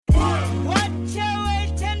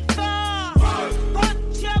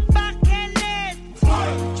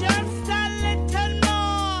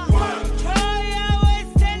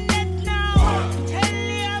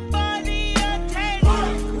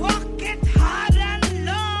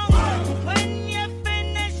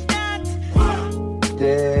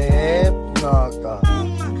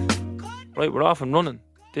Right, we're off and running.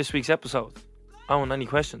 This week's episode. Owen, any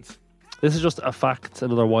questions? This is just a fact,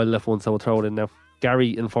 another wildlife one, so we'll throw it in now.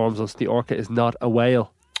 Gary informs us the orca is not a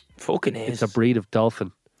whale. Fucking is. It's a breed of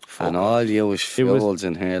dolphin. And all you was fools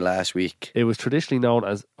in here last week. It was traditionally known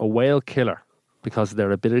as a whale killer because of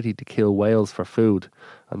their ability to kill whales for food,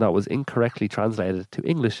 and that was incorrectly translated to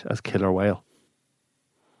English as killer whale.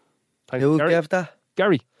 Thanks, Who Gary. gave that?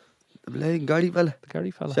 Gary. The bloody Gary fella. The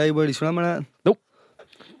Gary fella. Say where he's from or that? Nope.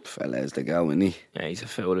 Fella's the go, isn't he? Yeah, he's a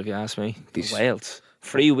fool if you ask me. He's- Wales.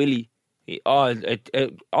 Free Willy. All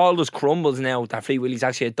those crumbles now that Free Willy's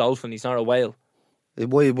actually a dolphin. He's not a whale.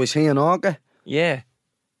 Was he an orca? Yeah.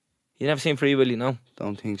 You never seen Free Willy, no?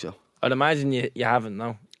 Don't think so. I'd imagine you haven't,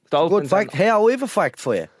 no? Good Dolphins fact. Hey, I have a fact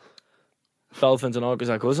for you. Dolphins and orcas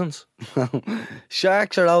are cousins.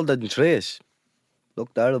 Sharks are older than trees.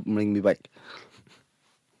 Look that up and bring me back.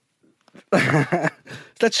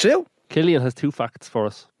 That's true. Killian has 2 facts for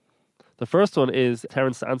us. The first one is,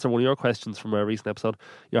 Terence, to answer one of your questions from a recent episode.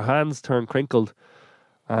 Your hands turn crinkled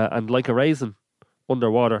and like a raisin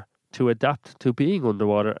underwater to adapt to being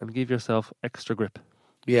underwater and give yourself extra grip.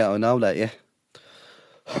 Yeah, I know that, yeah.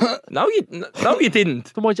 No, you didn't.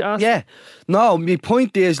 So why'd you ask? Yeah. No, my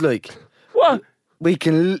point is, like, What? we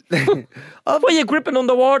can... Why are you gripping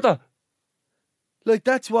underwater? Like,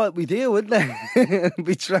 that's what we do, isn't it?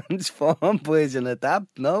 We transform, boys, and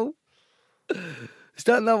adapt, no? Is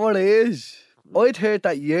that not what it is? I'd heard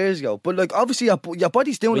that years ago. But, like, obviously, your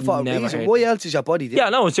body's doing it for a never reason. heard Why that. else is your body doing Yeah,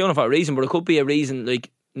 no, it's doing it for a reason, but it could be a reason,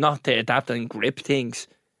 like, not to adapt and grip things.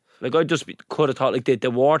 Like, I just could have thought, like,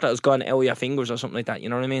 the water has gone out of your fingers or something like that, you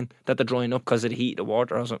know what I mean? That they're drying up because of the heat of the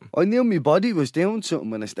water or something. I knew my body was doing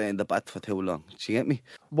something when I stayed in the bath for too long. Do you get me?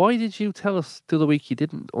 Why did you tell us the other week you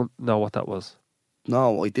didn't know what that was?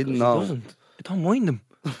 No, I didn't He know. doesn't. I don't mind him.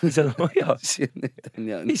 He's a liar.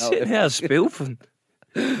 He's sitting here spoofing.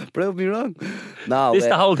 Prove me wrong. No, This is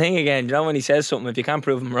the whole thing again. You know when he says something, if you can't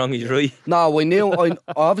prove him wrong, he's right. no, I knew.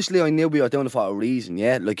 Obviously, I knew we were doing it for a reason.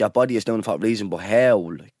 Yeah, like your body is doing it for a reason, but how?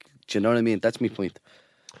 Like, do you know what I mean? That's my point.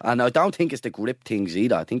 And I don't think it's the grip things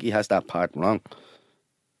either. I think he has that part wrong.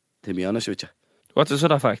 To be honest with you. What's this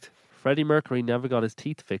other fact? Freddie Mercury never got his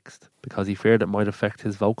teeth fixed because he feared it might affect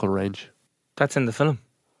his vocal range. That's in the film.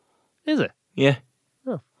 Is it? Yeah.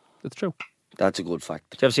 Oh, it's true. That's a good fact.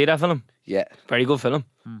 Did you ever see that film? Yeah. Very good film.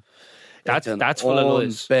 It's an That's full of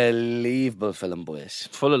lies. unbelievable film, boys.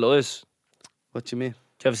 It's full of lies. What do you mean?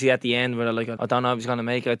 Did you ever see at the end where they're like, I don't know if he's going to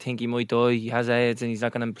make it, I think he might die, he has AIDS and he's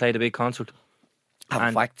not going to play the big concert. Have a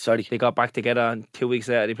And fact, sorry. They got back together and 2 weeks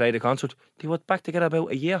later they played the concert. They were back together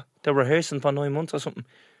about a year. They were rehearsing for 9 months or something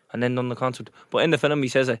and then done the concert. But in the film he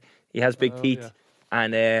says he has big teeth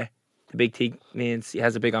and the big teeth means he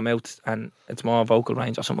has a bigger mouth and it's more vocal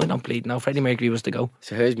range or something. I don't believe. No, Freddie Mercury was to go.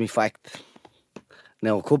 So here's my fact.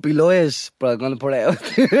 Now, it could be lies, but I'm going to put it out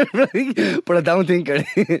there, right? But I don't think it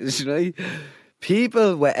is, right?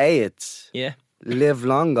 People with AIDS Yeah. live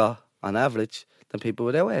longer, on average, than people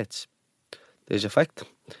without AIDS. There's a fact.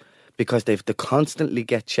 Because they constantly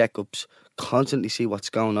get checkups, constantly see what's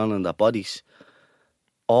going on in their bodies,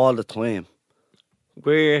 all the time.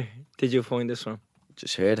 Where did you find this from?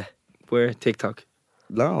 Just heard it. Where? TikTok.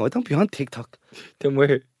 No, I don't be on TikTok. Then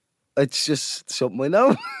where? It's just something I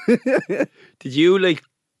know. Did you like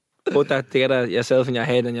put that together yourself in your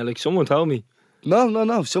head and you're like, someone told me?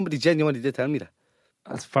 No. Somebody genuinely did tell me that.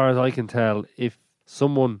 As far as I can tell, if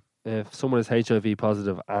someone is HIV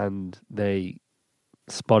positive and they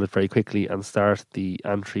spot it very quickly and start the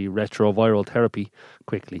antiretroviral therapy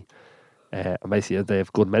quickly, and basically if they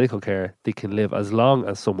have good medical care, they can live as long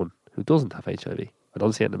as someone who doesn't have HIV. I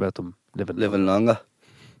don't see anything about them living Longer.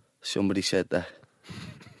 Somebody said that.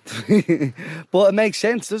 But it makes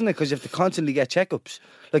sense, doesn't it? Because you have to constantly get checkups.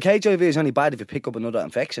 Like HIV is only bad if you pick up another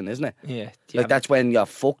infection, isn't it? Yeah. Like that's when you're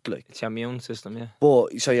fucked, like. It's your immune system, yeah.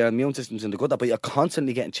 But so your immune system's in the gutter, but you're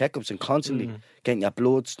constantly getting checkups and constantly getting your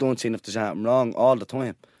bloods done, seeing if there's anything wrong all the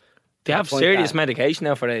time. They have point serious that- medication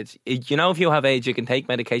now for AIDS. You know, if you have AIDS, you can take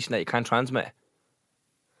medication that you can't transmit.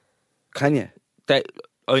 Can you? So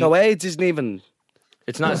So AIDS isn't even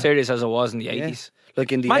it's not as serious as it was in the 80s.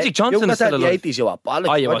 like in the Magic Johnson you is still in the alive. 80s. You were bollocks.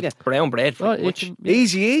 Oh, you weren't want brown bread for Oh, it much. can,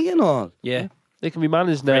 Easy E, you know. Yeah. it can be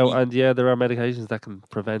managed now, Freddie. and yeah, there are medications that can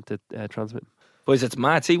prevent it transmitting. Boys, it's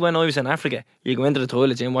mad. See, when I was in Africa, you go into the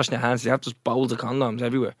toilet, you're washing your hands, you have just bowls of condoms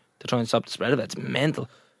everywhere to try and stop the spread of it. It's mental.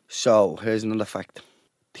 So here's another fact.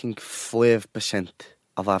 I think 5%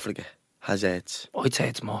 of Africa has AIDS. I'd say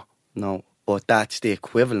it's more. No, but that's the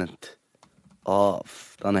equivalent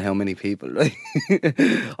of I don't know how many people, right?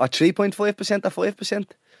 Or 3.5% or 5%,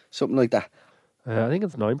 something like that. I think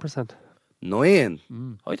it's 9%. 9.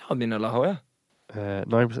 I thought it'd been a lot higher.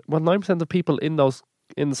 9%. Well, 9% of people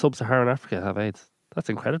in sub-Saharan Africa have AIDS. That's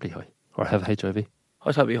incredibly high. Or have HIV.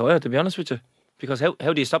 I thought it'd be higher, to be honest with you. Because how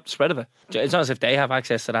do you stop the spread of it? It's not as if they have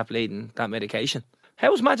access to that bleeding, that medication.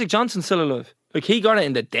 How is Magic Johnson still alive? Like, he got it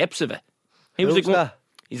in the depths of it. He was like,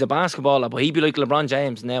 he's a basketballer, but he'd be like LeBron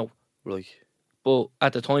James now. Right. But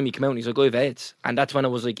at the time he came out and he's like, I have AIDS. And that's when it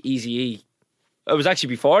was like Eazy-E. It was actually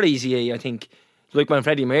before Eazy-E, I think. Like when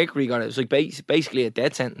Freddie Mercury got it. It was like basically a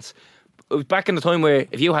death sentence. It was back in the time where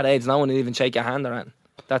if you had AIDS, no one would even shake your hand or anything.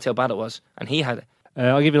 That's how bad it was. And he had it.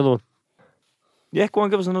 I'll give you another one. Yeah, go on,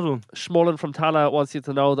 give us another one. Schmollen from Tala wants you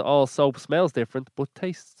to know that all soap smells different, but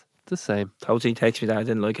tastes the same. Toadsie takes me that I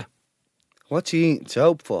didn't like it. What's he eating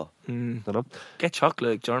soap for? Don't know. Get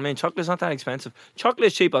chocolate, do you know what I mean? Chocolate's not that expensive. Chocolate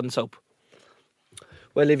is cheaper than soap.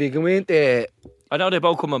 Well, if you go into... I know they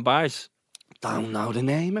both come in bars. Don't know the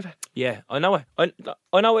name of it. Yeah, I know it. I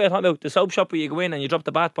know what you're talking about. The soap shop where you go in and you drop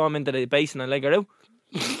the bath bomb into the basin and leg her out.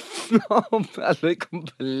 No, man, like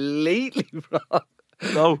completely wrong.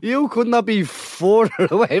 No. You could not be further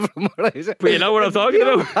away from what I said. But you know what I'm talking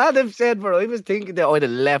about? I'd have said, but I was thinking that I'd have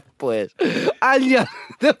left, boys. And yeah,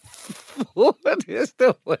 the furthest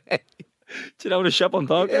away. Do you know the shop I'm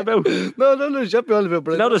talking about? No, shop you're all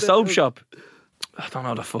about. You know the soap shop? I don't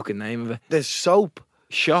know the fucking name of it. The soap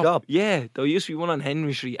shop. Yeah, there used to be one on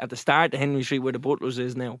Henry Street, at the start of Henry Street where the Butlers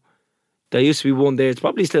is now. There used to be one there. It's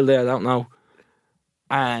probably still there, I don't know.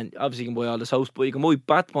 And obviously you can buy all the soaps, but you can buy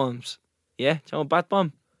bath bombs. Yeah, do you know a bath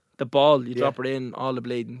bomb? The ball, you drop it in, all the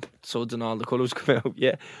bleeding suds and all the colours come out.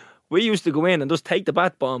 Yeah. We used to go in and just take the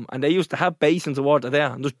bath bomb, and they used to have basins of water there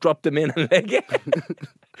and just drop them in and leg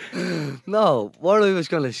it. No, what I was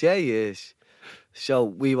going to say is, so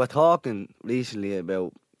we were talking recently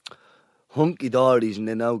about hunky-dories and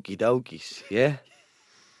then okie-dokies, yeah?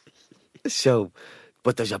 So,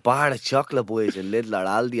 but there's a bar of chocolate boys in Lidl or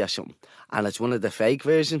Aldi or something, and it's one of the fake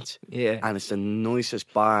versions. Yeah. And it's the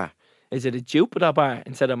nicest bar. Is it a Jupiter bar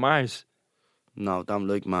instead of Mars? No, don't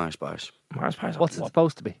like Mars bars. Mars bars. What's it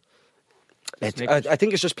supposed to be? I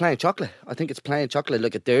think it's just plain chocolate. I think it's plain chocolate,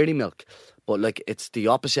 like a dairy milk, but like it's the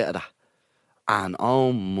opposite of that. And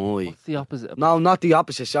oh my! What's the opposite? No, not the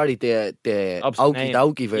opposite. Sorry, the okie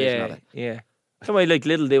dokie version of it. Yeah. Somebody like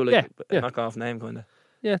Little do like Yeah. a knockoff name kind of.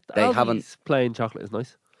 Yeah, They Aldi's haven't- plain chocolate is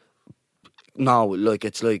nice. No, like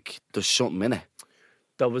it's like there's something in it.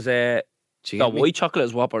 There was Do you the get me? white chocolate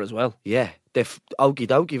is Whopper as well. Yeah, the okie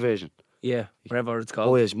dokie version. Yeah, whatever it's called.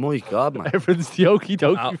 Boys, my God, man. Everyone's the okie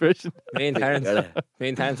dokie Oh. version. Me and Terence, Get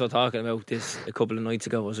it? were talking about this a couple of nights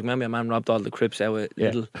ago. I was like, remember a man robbed all the Crips out at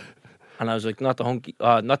Lidl? And I was like, not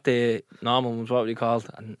the normal ones, what were they called?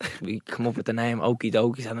 And we come up with the name Okie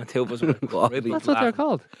Dokies, and the two of us were cribbing. That's what they're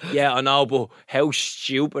called. Yeah, I know, but how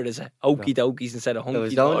stupid is it? Okie Dokies instead of It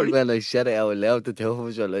was Hunky only Dory. when I said it out loud, the two of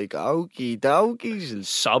us were like, okie dokies. And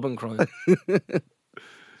Sobbing crying.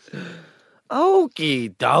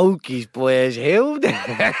 okie dokies, boys. Who the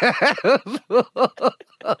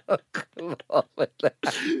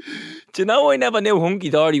Do you know I never knew hunky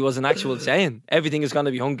dory was an actual saying? Everything is going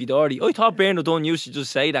to be hunky dory. I thought Bernard Dunn used to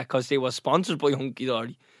just say that because they were sponsored by hunky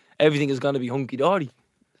dory. Everything is going to be hunky dory.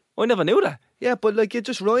 I never knew that. Yeah, but like you'd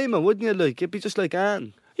just rhyme it, wouldn't you? Like it'd be just like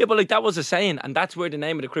Anne. Yeah, but like that was a saying, and that's where the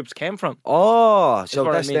name of the Crips came from. Oh, so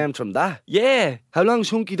what I that mean. stemmed from that. Yeah. How long's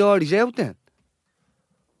Hunky Dory's out then?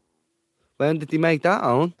 When did he make that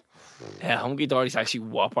on? Yeah, hunky dory's actually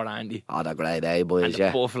Whopper, Andy. Oh, they're great, eh, boys, And the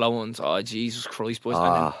yeah. buffalo ones, oh Jesus Christ, boys. And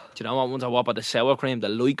then, do you know what ones are Whopper? The sour cream, the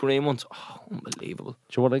light green ones. Oh, unbelievable.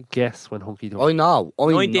 Do you want to guess when Hunky Dory? I know.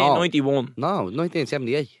 1991. No,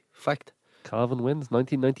 1978. Fact. Calvin wins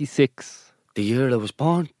 1996. The year I was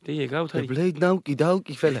born. There you go, The Teddy. bleeding Hunky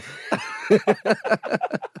Doky fella.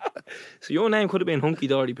 So your name could have been Hunky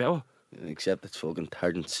Dory Power. Except it's fucking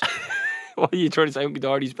Terence. What are you trying to say? Hunky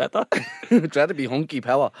Dory's better? Try to be Hunky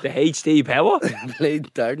Power. The HD Power? Bleeding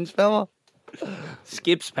Terence Power.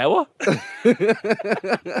 Skips Power? Do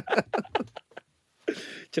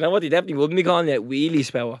you know what they definitely wouldn't be calling it?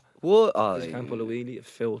 Wheelies Power. What? Oh, You can't pull a wheelie, a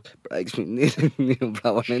fool. breaks me. Me and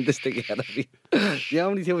bro in this together. The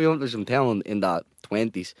only two we hunters from town in the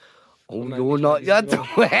 20s. Oh, you're not your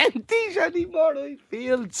 20s anymore. I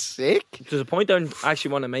feel sick. There's a point I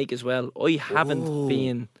actually want to make as well. I haven't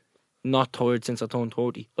been not tired since I turned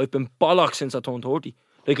 30. I've been bollocks since I turned 30.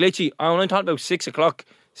 Like literally, I'm talking about 6 o'clock,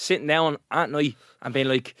 sitting down at night and being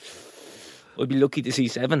like, I'd be lucky to see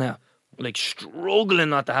 7 now. Like struggling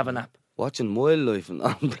not to have a nap. Watching wildlife and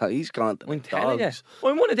all that. He's gone. I'm telling you.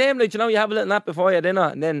 I'm one of them, like, you know, you have a little nap before your dinner,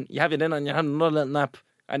 and then you have your dinner and you have another little nap,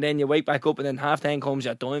 and then you wake back up, and then 10:30 comes,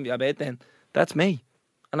 you're done, you're bed then. That's me.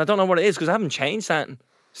 And I don't know what it is, because I haven't changed that.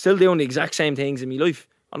 Still doing the exact same things in my life.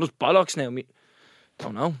 I'm just bollocks now.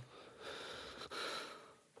 Don't know.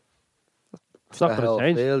 It's not going to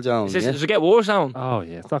change. Feels, John, Does it get worse now? Oh,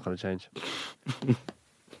 yeah, it's not going to change.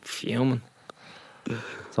 Fuming.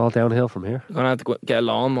 It's all downhill from here. You're going to have to get a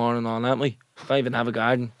lawnmower and all that, mate. If I even have a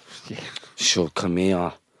garden. Sure, come here.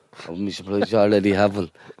 I wouldn't be surprised you already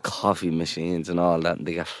having coffee machines and all that. And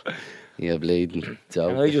they get, bleeding.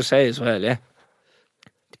 Can I just say as well, yeah?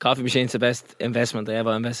 The coffee machine's the best investment I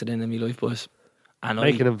ever invested in my life, boys. And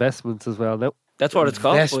Making investments as well now. that's what it's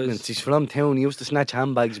called, Investments. boys. He's from town. He used to snatch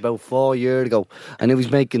handbags about 4 years ago. And he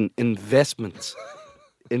was making investments.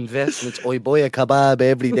 I buy a kebab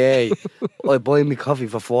every day. I buy me coffee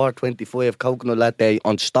for $4.25 coconut latte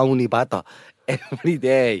on Stoneybatter every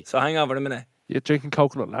day. So hang on for a minute. You're drinking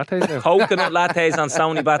coconut lattes now? Coconut lattes on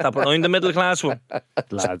Stoneybatter, but I'm the middle class one.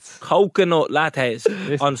 Lads, Coconut lattes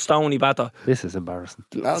on Stoneybatter. this is embarrassing.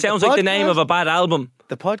 Sounds like the name of a bad album.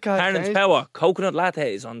 The podcast. Terence eh? Power, coconut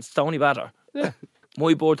lattes on Stoneybatter. Yeah.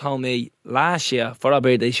 My board told me last year for her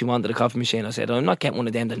birthday she wanted a coffee machine. I said, I'm not getting one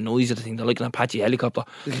of them, the noise of the thing. They're like an Apache helicopter.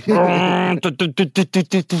 And I was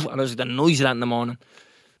like, the noise of that in the morning.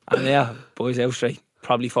 And yeah, boys out straight.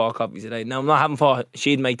 Probably 4 coffees a day. Now I'm not having 4.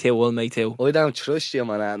 She'd make 2, I'll make 2. I don't trust you,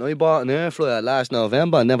 man. And I bought an air fryer last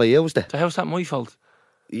November and never used it. So how's that my fault?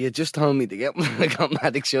 You just told me to get one. I got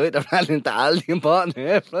mad excited. I ran into Aldi and bought an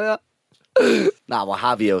air fryer. Nah, well,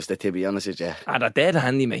 have used it, to be honest with you. Ah, they're dead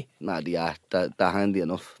handy, mate. Nah, they're handy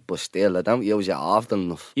enough. But still, I don't use it often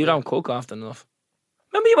enough. You don't cook often enough.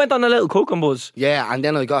 Remember you went on a little cooking buzz? Yeah, and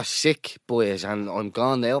then I got sick, boys, and I'm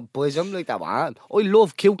gone now. Boys, I'm like that, man. I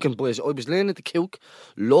love cooking, boys. I was learning to cook.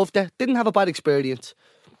 Loved it. Didn't have a bad experience.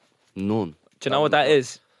 None. Do you know what that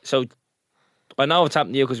is? So, I know it's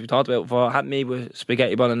happened to you because we talked about it before. It happened to me with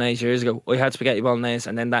spaghetti bolognese years ago. I had spaghetti bolognese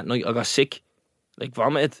and then that night I got sick. Like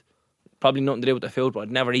vomited. Probably nothing to do with the food, but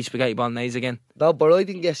I'd never eat spaghetti bolognese again. No, but I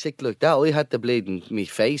didn't get sick like that. I had to bleed in my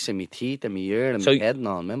face and my teeth and my ear and So my head and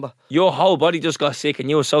all, remember? Your whole body just got sick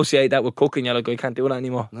and you associate that with cooking. You're like, I can't do that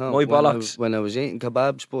anymore. No, My bollocks. When I was eating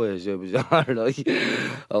kebabs, boys, it was alright.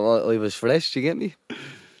 I was fresh, you get me?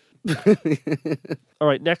 All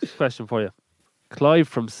right, next question for you. Clive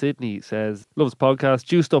from Sydney says, loves podcast.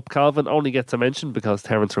 Juiced up Calvin only gets a mention because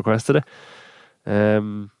Terence requested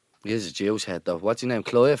it. He's a juice head, though. What's his name?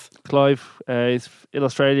 Clive? Clive is in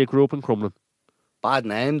Australia, grew up in Crumlin. Bad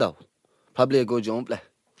name, though. Probably a good jump, like.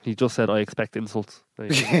 He just said, I expect insults.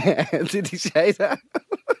 There you go. Did he say that?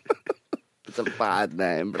 It's a bad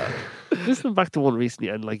name, bro. Listening back to one recently,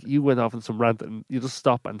 and like you went off on some rant, and you just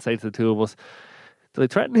stop and say to the two of us, did I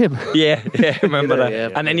threaten him? Yeah, remember that. Yeah.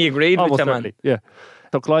 And then he agreed with Almost the man. certainly, yeah.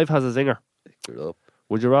 So Clive has a zinger. Grew up.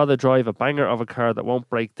 Would you rather drive a banger of a car that won't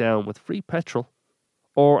break down with free petrol,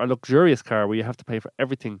 or a luxurious car where you have to pay for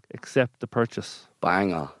everything except the purchase?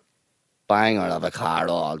 Banger of a car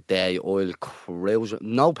all day, oil cruiser.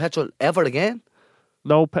 No petrol ever again.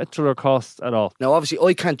 No petrol or costs at all. Now, obviously,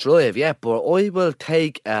 I can't drive yet, but I will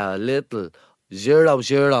take a little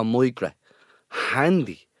 00 micro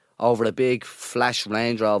handy over a big flash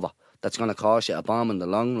Range Rover that's going to cost you a bomb in the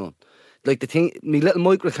long run. Like the thing, me little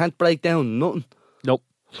micro can't break down nothing. Nope.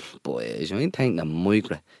 Boys, I ain't taking the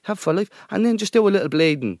micro. Have for life. And then just do a little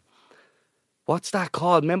bleeding. What's that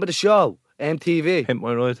called? Remember the show? MTV. Pimp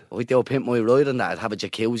my ride. I do a Pimp My Ride on that. I'd have a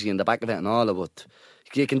jacuzzi in the back of it and all of it.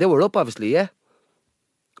 You can do it up, obviously, yeah?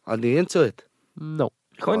 On the inside. No.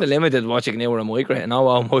 Kind of limited what you can do with a micro and all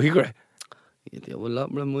a micro. You do a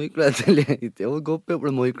lot with a micro, I tell you. You do a good bit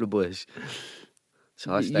with a micro, boys.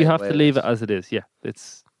 So You have to leave it as it is, yeah.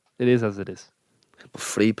 It is as it is.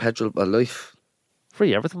 Free petrol for life.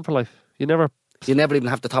 Free everything for life. You never even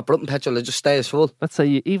have to top up in petrol, it just stays full. Let's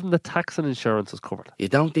say even the tax and insurance is covered. You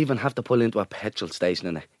don't even have to pull into a petrol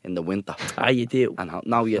station in the winter. Ah, you do. And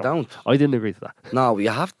no, you don't. I didn't agree to that. No, you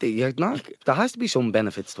have to. There has to be some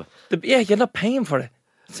benefits to it. Yeah, you're not paying for it.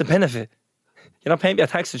 It's a benefit. You're not paying for your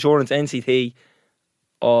tax, insurance, NCT,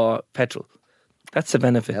 or petrol. That's the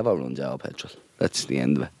benefit. Never runs out of petrol. That's the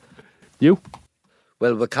end of it. You?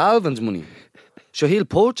 Well, with Calvin's money, so he'll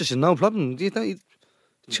purchase it, no problem. Do you know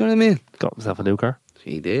what I mean? Got himself a new car.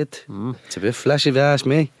 He did. It's a bit flashy if you ask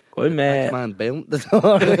me. I'm Man, bound the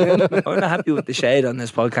door. I'm not happy with the shade on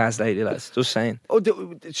this podcast lately, lads. Just saying.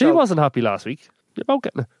 She wasn't happy last week. You're both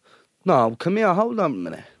getting it. No, come here, hold on a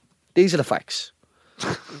minute. These are the facts.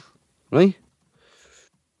 Right?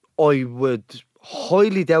 I would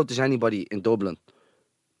highly doubt there's anybody in Dublin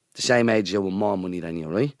the same age as you with more money than you,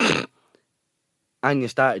 right? And you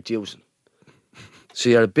started juicing. So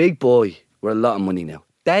you're a big boy with a lot of money now.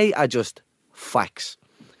 They are just facts.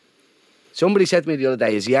 Somebody said to me the other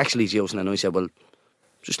day, is he actually juicing? And I said, well,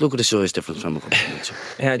 Just look at the size difference from a couple of minutes.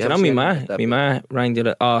 Yeah, do you know me ma rang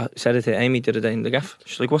the other, said it to Amy the other day in the gaff.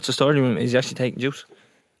 She's like, what's the story with him? Is he actually taking juice?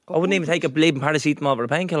 I wouldn't even take a bleeding paracetamol or a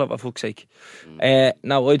painkiller, for fuck's sake.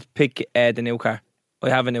 Now, I'd pick the new car. I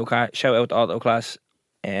have a new car. Shout out to Auto Class.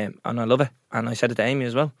 And I love it. And I said it to Amy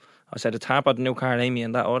as well. I said, it's hard about the new car, Amy,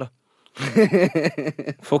 in that order.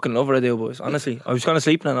 Fucking love her, I do, boys. Honestly, I was going to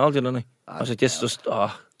sleep in all the other night. I was like, this is just, do you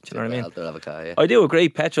know what I mean? Have a car, yeah. I do agree,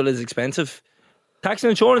 petrol is expensive. Tax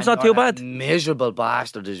and insurance not too bad. Miserable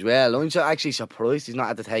bastard as well. I'm actually surprised he's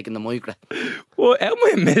not at the taking the micro. What? Am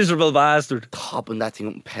I a miserable bastard? Topping that thing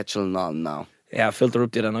up in petrol and all now. Yeah, I filter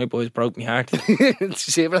up the other night, boys. Broke my heart.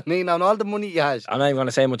 See what I mean? And all the money he has. I'm not even going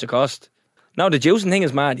to say how much it cost. Now, the juicing thing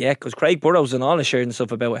is mad, yeah, because Craig Burrows and all is sharing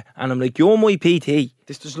stuff about it. And I'm like, you're my PT.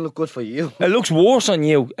 This doesn't look good for you. It looks worse on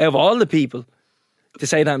you, out of all the people, to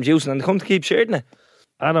say that I'm juicing, and they come to keep sharing it.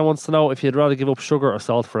 Anna wants to know if you'd rather give up sugar or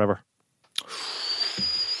salt forever.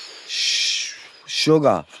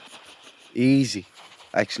 Sugar. Easy,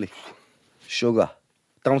 actually. Sugar.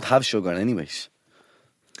 Don't have sugar anyways.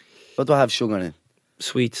 What do I have sugar in?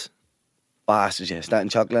 Sweets. Bastards, yeah. Starting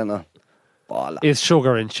chocolate and all. Is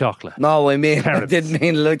sugar in chocolate? No, I mean, Terence. I didn't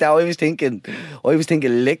mean like that. I was thinking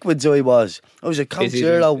liquids. I was like, Coke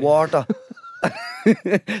Zero, water,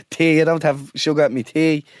 tea. I don't have sugar at me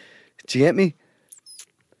tea. Do you get me?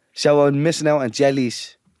 So I'm missing out on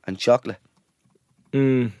jellies and chocolate.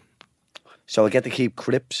 So I get to keep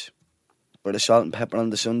crisps with the salt and pepper on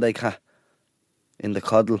the Sunday in the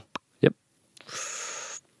cuddle. Yep.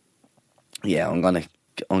 Yeah, I'm gonna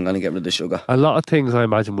get rid of the sugar. A lot of things I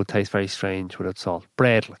imagine would taste very strange without salt.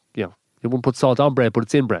 Bread, like, you wouldn't put salt on bread, but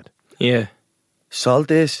it's in bread. Yeah.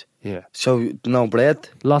 Salt is? Yeah. So, no bread?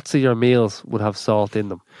 Lots of your meals would have salt in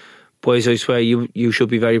them. Boys, I swear, you should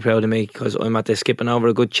be very proud of me, because I'm at this skipping over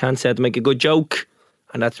a good chance there to make a good joke,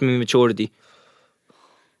 and that's my maturity.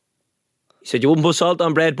 He said, you wouldn't put salt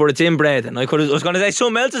on bread, but it's in bread. And I was going to say,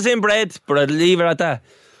 something else is in bread, but I'd leave it at that.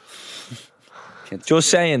 Just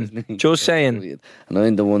saying. And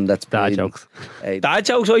I'm the one that's dad jokes. Dad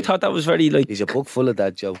jokes, I thought that was very like... He's a book full of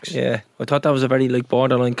dad jokes. Yeah, I thought that was a very like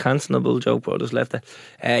borderline cancelable joke, but I just left it.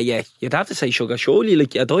 Yeah, you'd have to say sugar. Surely,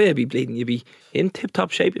 like, your diet would be bleeding. You'd be in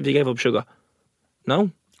tip-top shape if you gave up sugar.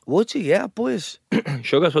 No? Would you? Yeah, boys.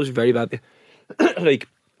 Sugar's supposed to be very bad for you. Like...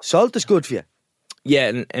 Salt is good for you. Yeah,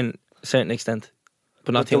 in a certain extent.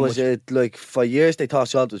 But not too much. Like, for years they thought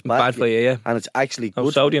salt was bad for you, yeah. And it's actually good. Oh,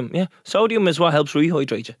 sodium, yeah. Sodium is what helps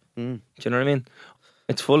rehydrate you. Do you know what I mean?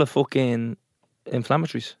 It's full of fucking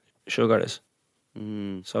inflammatories, sugar is.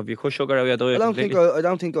 So if you cut sugar out of your diet... I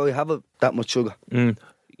don't think I have that much sugar.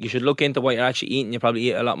 You should look into what you're actually eating. You probably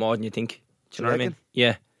eat a lot more than you think. Do you know what I mean? Reckon?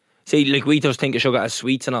 Yeah. See, like, we just think of sugar as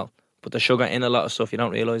sweets and all, but there's sugar in a lot of stuff, you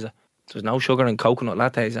don't realise it. There's no sugar in coconut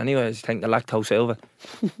lattes anyways. You take the lactose out of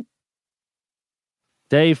it.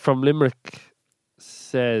 Dave from Limerick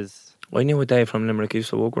says... I knew a Dave from Limerick used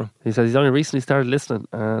to work with him. He says he's only recently started listening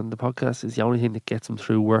and the podcast is the only thing that gets him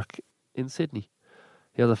through work in Sydney.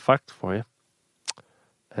 He has a fact for you.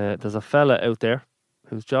 There's a fella out there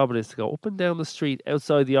whose job it is to go up and down the street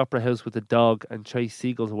outside the Opera House with a dog and chase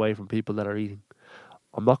seagulls away from people that are eating.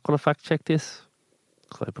 I'm not going to fact check this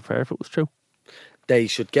because I prefer if it was true. They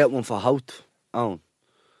should get one for Hout. You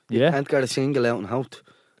can't get a single out in Hout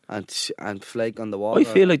and flake on the wall. I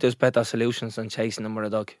feel like there's better solutions than chasing them with a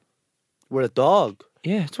dog. With a dog?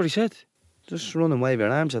 Yeah, that's what he said. Just run and wave your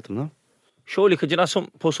arms at them, no? Surely, could you not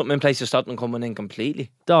put something in place to stop them coming in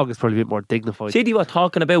completely? Dog is probably a bit more dignified. See, they were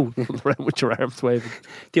talking about... around with your arms waving.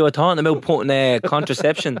 They were talking about putting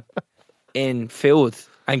contraception in food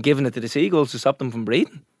and giving it to the seagulls to stop them from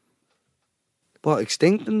breeding. What,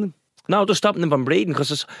 extincting them? No, just stopping them from breeding,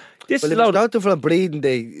 because if they start them from breeding,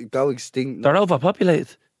 they go extinct. They're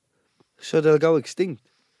overpopulated. So they'll go extinct?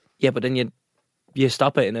 Yeah, but then you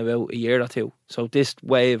stop it in about a year or two. So this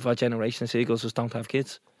wave or generation of seagulls just don't have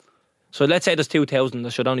kids. So let's say there's 2,000,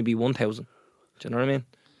 there should only be 1,000. Do you know what I mean?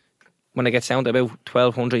 When it gets down to about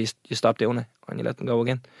 1,200, you stop doing it and you let them go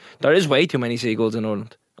again. There is way too many seagulls in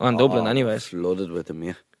Ireland. And Dublin anyways. Flooded with them,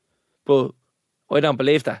 yeah. But I don't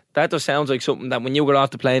believe that. That just sounds like something that when you get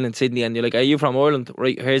off the plane in Sydney and you're like, are you from Ireland?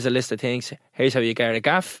 Right, here's a list of things. Here's how you get a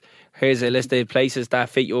gaff. Here's a list of places that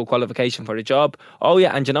fit your qualification for a job. Oh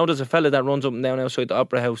yeah, and you know there's a fella that runs up and down outside the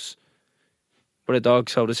Opera House with a dog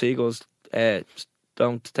so the seagulls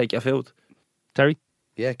don't take your food. Terry?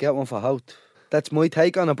 Yeah, get one for Hout. That's my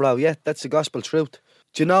take on it, bro. Yeah, that's the gospel truth.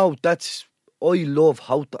 Do you know, I love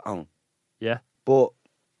Hout on. Yeah. But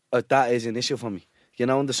that is an issue for me. You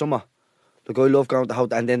know, in the summer. Like, I love going to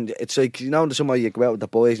Hout, and then it's like, you know, in the summer you go out with the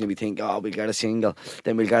boys and we think, oh, we'll get a single,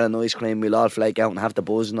 then we'll get an ice cream, we'll all flake out and have the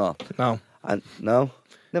buzz and all. No. And no,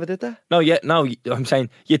 never did that. No, I'm saying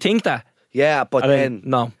you think that. Yeah, but And then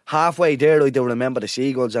no. halfway there, I do remember the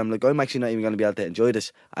seagulls. I'm like, I'm actually not even going to be able to enjoy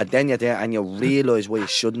this. And then you're there and you realise why you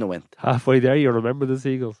shouldn't have went. Halfway there, you remember the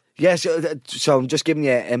seagulls. Yeah, so I'm just giving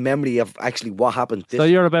you a memory of actually what happened. So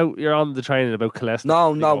you're on the train about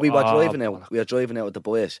cholesterol. No, we were driving out. We were driving out with the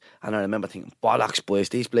boys, and I remember thinking, bollocks, boys,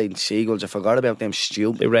 these bleeding seagulls. I forgot about them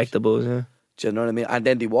stupid. They wrecked the bus, yeah. Do you know what I mean? And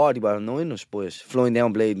then they were annoying us, boys, flying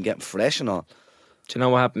down bleeding, getting fresh and all. Do you know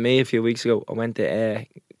what happened to me a few weeks ago? I went to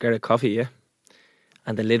get a coffee, yeah,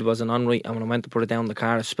 and the lid wasn't on right, and when I went to put it down in the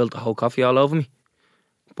car, I spilled the whole coffee all over me.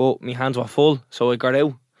 But my hands were full, so I got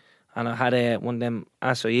out, and I had one of them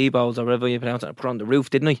acai bowls or whatever you pronounce it, I put on the roof,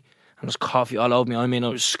 didn't I? And there was coffee all over me. I mean, I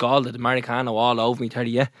was scalded, Americano all over me, 30,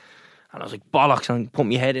 yeah. And I was like, bollocks, and put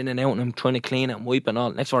my head in and out, and I'm trying to clean it and wipe and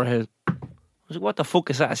all. Next thing I heard, I was like, what the fuck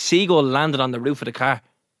is that? A seagull landed on the roof of the car.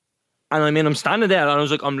 And I mean, I'm standing there, and I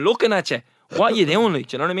was like, I'm looking at you. What are you doing, like?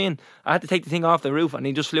 Do you know what I mean? I had to take the thing off the roof, and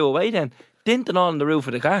he just flew away then. Dinting on the roof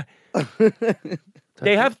of the car.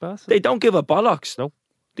 They don't give a bollocks. No.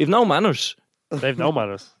 They've no manners. They've no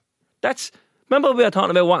manners. Remember we were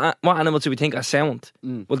talking about what animals do we think are sound?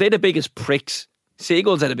 Well, they're the biggest pricks.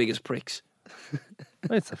 Seagulls are the biggest pricks.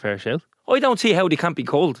 It's a fair shout. I don't see how they can't be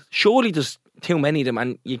killed. Surely there's too many of them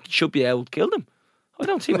and you should be able to kill them. I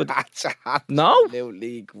don't see what... That's No.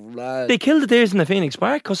 absolutely grand. They killed the deers in the Phoenix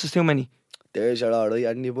Park because there's too many. Deers are alright,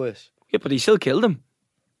 aren't you, boys? Yeah, but he still killed them.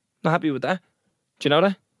 Not happy with that. Do you know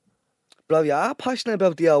that? Bro, you are passionate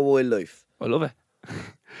about the old wildlife. I love it.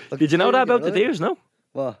 Did you know that about the deers, no?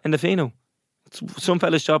 What? In the Pheno. It's some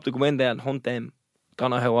fella's job to go in there and hunt them. Don't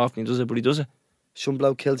know how often he does it, but he does it. Some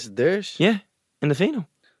bloke kills the deers? Yeah, in the Pheno.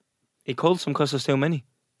 He calls them because there's too many.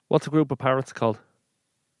 What's a group of parrots called?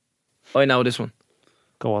 I know this one.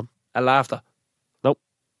 Go on. A laughter. Nope.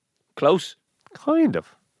 Close. Kind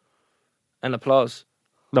of. An applause.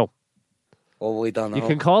 No. Oh, we don't know. You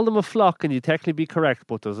can call them a flock and you technically be correct,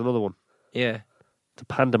 but there's another one. Yeah. It's a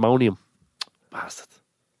pandemonium. Bastard.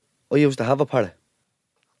 I used to have a parrot.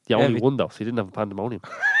 The only one though, so you didn't have a pandemonium.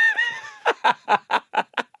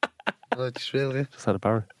 Oh, it's really... Just had a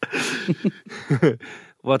parrot.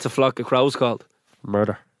 What's a flock of crows called?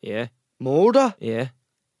 Murder. Yeah. Murder? Yeah.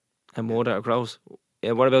 A murder of crows.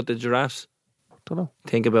 Yeah, what about the giraffes? Don't know.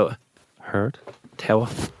 Think about it. Herd. Tower.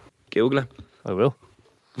 Google it. I will.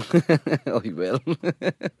 I will.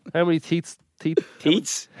 How many teats?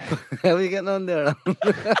 Teats? How are you getting on there?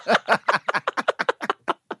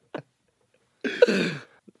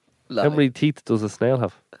 How many teeth does a snail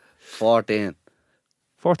have? 14.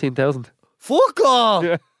 14,000. Fuck off!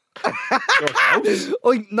 Yeah.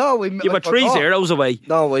 No, You were 3 zeros away.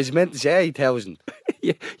 No, I was meant to say 8,000.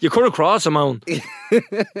 You could have crossed them on.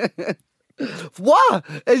 What?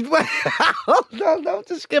 No,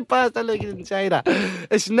 just skip past that like you didn't say that.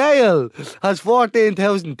 A snail has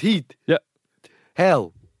 14,000 teeth. Yeah.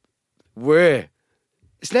 Hell. Where?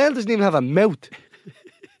 A snail doesn't even have a mouth.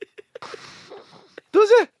 Does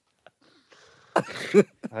it?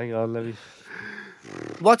 Hang on, let me...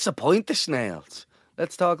 What's the point of snails?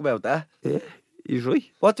 Let's talk about that. Yeah, he's right.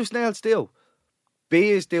 What do snails do?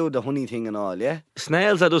 Bees do the honey thing and all, yeah?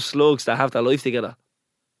 Snails are just slugs that have their life together.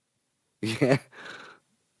 Yeah.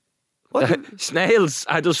 Snails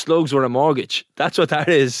are just slugs with a mortgage. That's what that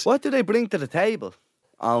is. What do they bring to the table?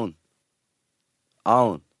 Own.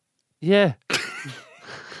 Yeah.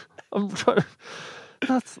 I'm trying...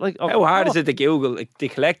 That's like... How hard is it to Google like, the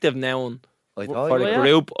collective noun I for thought the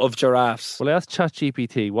group of giraffes? Well, I asked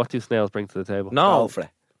ChatGPT, what do snails bring to the table? No. Go for it.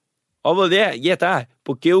 Oh, well, yeah, that.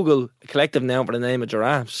 But Google a collective noun for the name of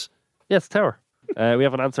giraffes. Yes, tower. We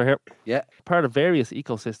have an answer here. Yeah. Part of various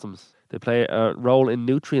ecosystems. They play a role in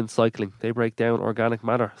nutrient cycling. They break down organic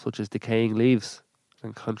matter, such as decaying leaves,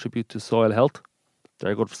 and contribute to soil health.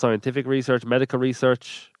 They're good for scientific research, medical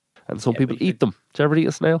research, and some people eat them. Do you ever eat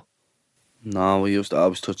a snail? No, we used to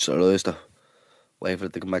always touch their eyes to wait for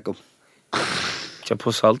it to come back up. Do you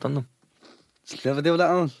put salt on them? Did you ever do that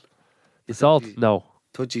on? Salt? No.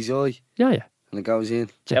 Touch his eye Yeah. and it goes in.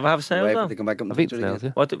 Do you ever have snails Wait for it on? to come back up and I've touch eaten it snails,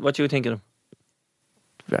 again. yeah. What do you think of them?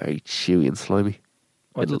 Very chewy and slimy.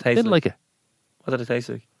 What do they taste Didn't like it. What do they taste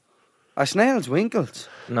like? Are snails winkles?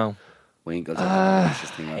 No. Winkles are the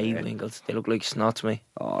nicest thing I I've hate heard. winkles. They look like snot to me.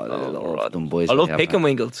 Oh, I love them boys. I love have picking had.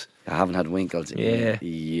 winkles. I haven't had winkles in Yeah.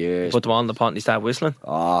 years. Put them on the pot and they start whistling.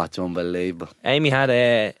 Oh, it's unbelievable. Amy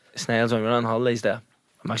had snails when we were on holidays there.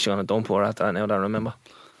 I'm actually going to dump her after that now that I remember.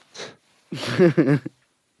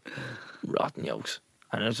 Rotten yolks.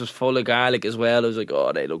 And it was just full of garlic as well. I was like,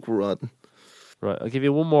 oh, they look rotten. Right, I'll give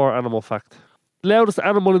you one more animal fact. Loudest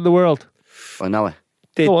animal in the world. I know it.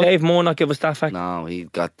 Did Go on. Dave Moore not give us that fact? No, he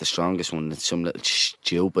got the strongest one. It's some little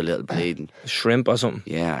stupid little bleeding. Shrimp or something.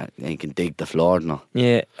 Yeah, he can dig the floor now.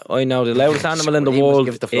 Yeah, I know. The loudest animal in the He must world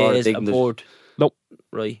give the floor is a dignity. bird. Nope.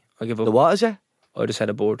 Right, I give up. The what is it? I just said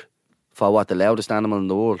a bird. For what? The loudest animal in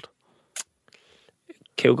the world?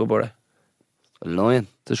 Kookaburra. A lion.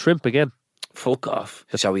 The shrimp again. Fuck off.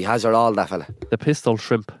 So he has her all, that fella. The pistol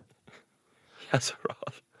shrimp. That's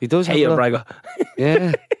right. He does Hey, have you her. bragger.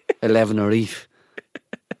 Yeah. 11 or reef.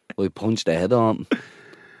 I punched the head on him.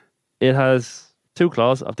 It has 2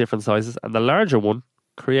 claws of different sizes, and the larger one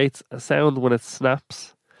creates a sound when it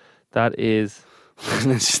snaps. That is,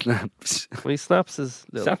 And it snaps. when he snaps his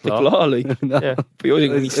little Snap the claw, like. Yeah. Oh, But you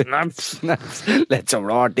think when he snaps. Snaps. Lets him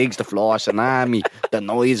roar, digs the floor, tsunami. The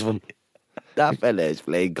noise of him. That fella is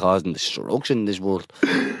playing causing destruction in this world.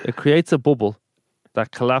 It creates a bubble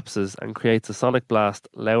that collapses and creates a sonic blast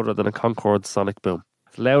louder than a Concorde sonic boom.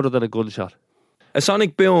 It's louder than a gunshot. A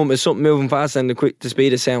sonic boom is something moving faster than the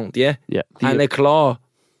speed of sound, yeah? Yeah. And a claw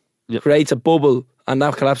Yep. creates a bubble and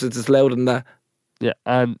that collapses, it's louder than that. Yeah,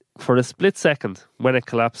 and for a split second, when it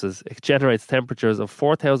collapses, it generates temperatures of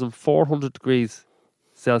 4,400 degrees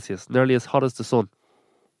Celsius, nearly as hot as the sun.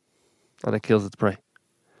 And it kills its prey.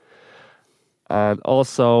 And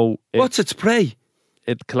also, What's its prey?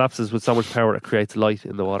 it collapses with so much power it creates light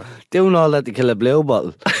in the water. Doing all that to kill a blue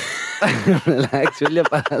bottle. Relax, will you,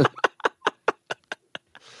 pal?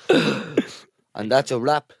 And that's a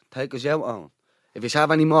wrap. Take us out on. If you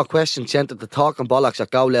have any more questions, send it to talkingbollox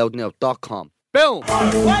at goloudnow.com. Boom!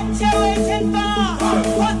 What you waiting for?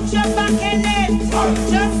 Put your back in it.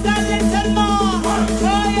 Just a little more.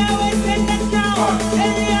 Throw your weight in the snow.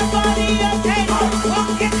 Tell your body okay.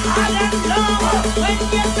 Walk it hard and low. When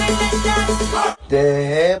you finish that The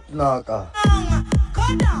hip knocker. song,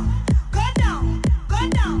 go down.